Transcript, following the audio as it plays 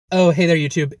Oh, hey there,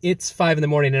 YouTube. It's 5 in the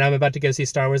morning and I'm about to go see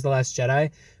Star Wars The Last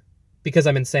Jedi because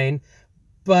I'm insane.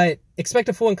 But expect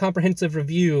a full and comprehensive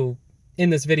review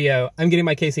in this video. I'm getting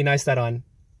my Casey Neistat on.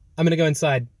 I'm gonna go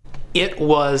inside. It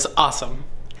was awesome.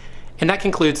 And that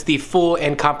concludes the full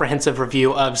and comprehensive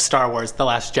review of Star Wars The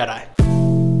Last Jedi.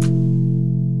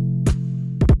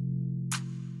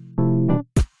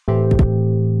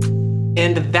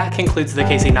 And that concludes the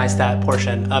Casey Neistat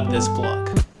portion of this vlog.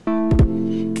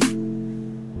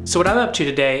 So what I'm up to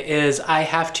today is I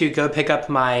have to go pick up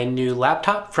my new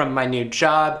laptop from my new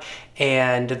job,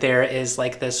 and there is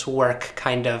like this work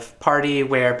kind of party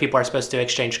where people are supposed to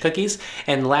exchange cookies.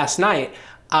 And last night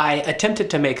I attempted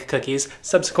to make cookies,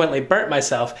 subsequently burnt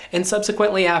myself, and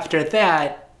subsequently after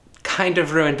that kind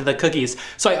of ruined the cookies.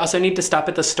 So I also need to stop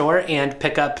at the store and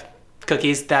pick up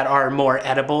cookies that are more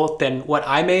edible than what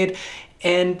I made.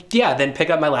 And yeah, then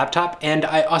pick up my laptop. And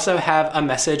I also have a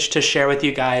message to share with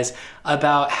you guys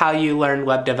about how you learn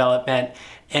web development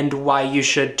and why you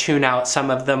should tune out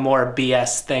some of the more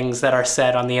BS things that are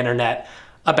said on the internet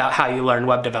about how you learn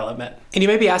web development. And you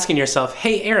may be asking yourself,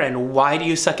 hey Aaron, why do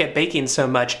you suck at baking so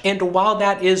much? And while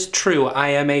that is true, I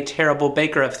am a terrible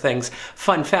baker of things.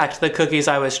 Fun fact, the cookies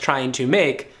I was trying to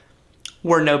make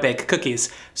were no-bake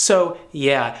cookies. So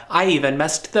yeah, I even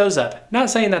messed those up. Not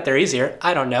saying that they're easier,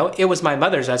 I don't know. It was my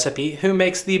mother's recipe, who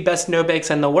makes the best no-bakes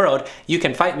in the world. You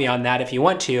can fight me on that if you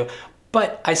want to,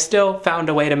 but I still found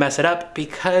a way to mess it up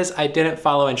because I didn't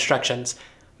follow instructions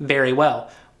very well,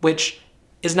 which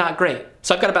is not great.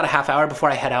 So I've got about a half hour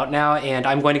before I head out now, and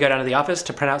I'm going to go down to the office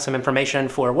to print out some information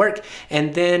for work,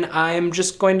 and then I'm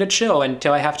just going to chill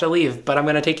until I have to leave, but I'm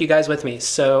gonna take you guys with me,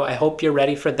 so I hope you're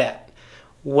ready for that.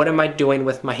 What am I doing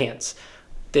with my hands?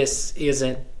 This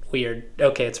isn't weird.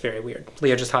 Okay, it's very weird.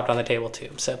 Leo just hopped on the table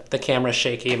too, so the camera's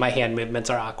shaky, my hand movements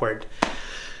are awkward.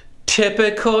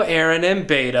 Typical Aaron and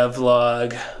Beta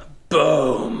vlog.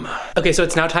 Boom. Okay, so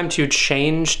it's now time to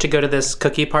change to go to this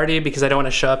cookie party because I don't want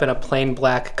to show up in a plain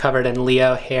black covered in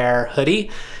Leo hair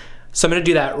hoodie. So I'm gonna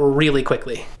do that really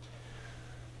quickly.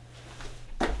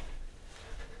 I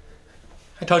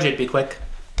told you it'd be quick.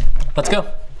 Let's go.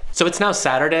 So it's now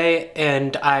Saturday,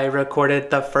 and I recorded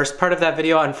the first part of that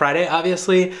video on Friday,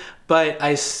 obviously, but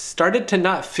I started to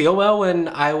not feel well when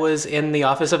I was in the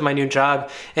office of my new job,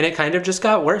 and it kind of just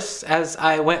got worse as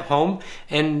I went home,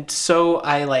 and so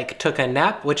I like took a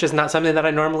nap, which is not something that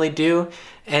I normally do,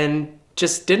 and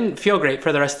just didn't feel great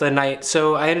for the rest of the night,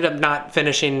 so I ended up not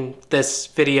finishing this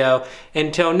video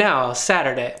until now,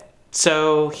 Saturday.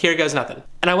 So here goes nothing.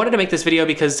 And I wanted to make this video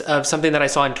because of something that I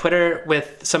saw on Twitter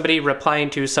with somebody replying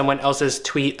to someone else's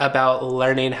tweet about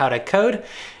learning how to code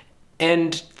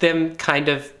and them kind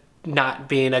of not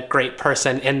being a great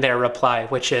person in their reply,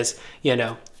 which is, you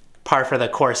know, par for the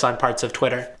course on parts of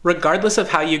Twitter. Regardless of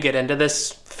how you get into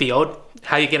this field,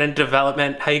 how you get into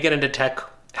development, how you get into tech,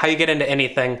 how you get into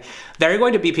anything, there are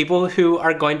going to be people who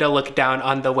are going to look down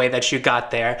on the way that you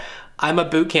got there. I'm a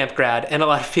bootcamp grad, and a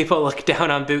lot of people look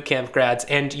down on bootcamp grads,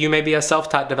 and you may be a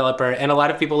self-taught developer, and a lot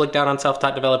of people look down on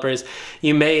self-taught developers.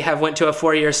 You may have went to a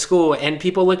four-year school, and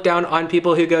people look down on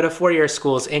people who go to four-year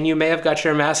schools, and you may have got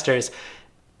your master's,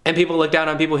 and people look down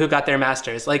on people who got their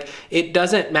master's. Like, it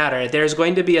doesn't matter. There's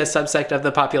going to be a subsect of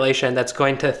the population that's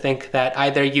going to think that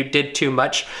either you did too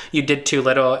much, you did too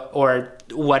little, or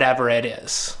whatever it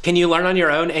is. Can you learn on your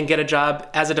own and get a job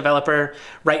as a developer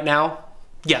right now?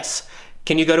 Yes.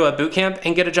 Can you go to a boot camp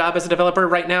and get a job as a developer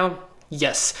right now?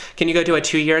 Yes. Can you go to a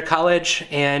 2-year college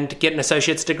and get an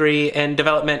associate's degree in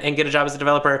development and get a job as a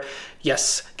developer?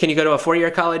 Yes. Can you go to a 4-year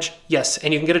college? Yes.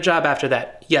 And you can get a job after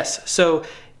that? Yes. So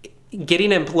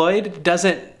getting employed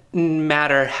doesn't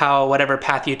matter whatever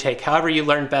path you take. However you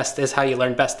learn best is how you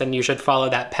learn best, and you should follow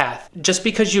that path. Just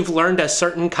because you've learned a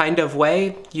certain kind of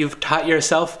way, you've taught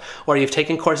yourself, or you've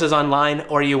taken courses online,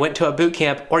 or you went to a boot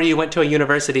camp, or you went to a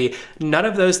university, none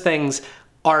of those things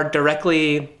are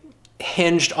directly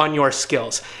hinged on your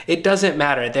skills. It doesn't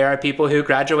matter. There are people who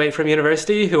graduate from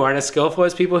university who aren't as skillful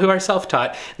as people who are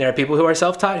self-taught. There are people who are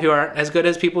self-taught who aren't as good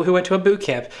as people who went to a boot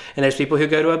camp. And there's people who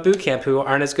go to a boot camp who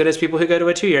aren't as good as people who go to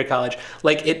a 2-year college.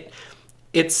 Like,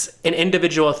 it's an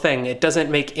individual thing. It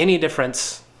doesn't make any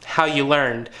difference how you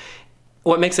learned.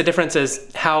 What makes a difference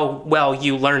is how well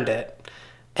you learned it.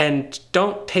 And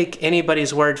don't take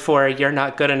anybody's word for you're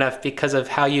not good enough because of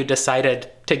how you decided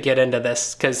to get into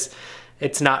this, because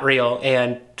it's not real,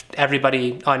 and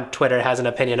everybody on Twitter has an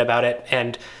opinion about it,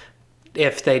 and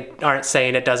if they aren't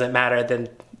saying it doesn't matter, then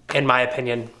in my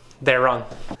opinion, they're wrong.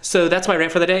 So that's my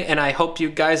rant for the day, and I hope you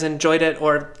guys enjoyed it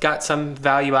or got some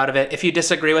value out of it. If you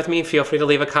disagree with me, feel free to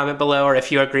leave a comment below, or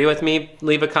if you agree with me,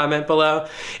 leave a comment below.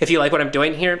 If you like what I'm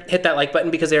doing here, hit that like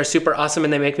button because they are super awesome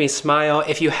and they make me smile.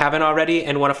 If you haven't already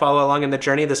and want to follow along in the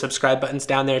journey, the subscribe button's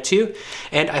down there too.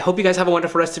 And I hope you guys have a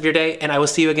wonderful rest of your day, and I will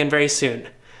see you again very soon.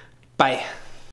 Bye.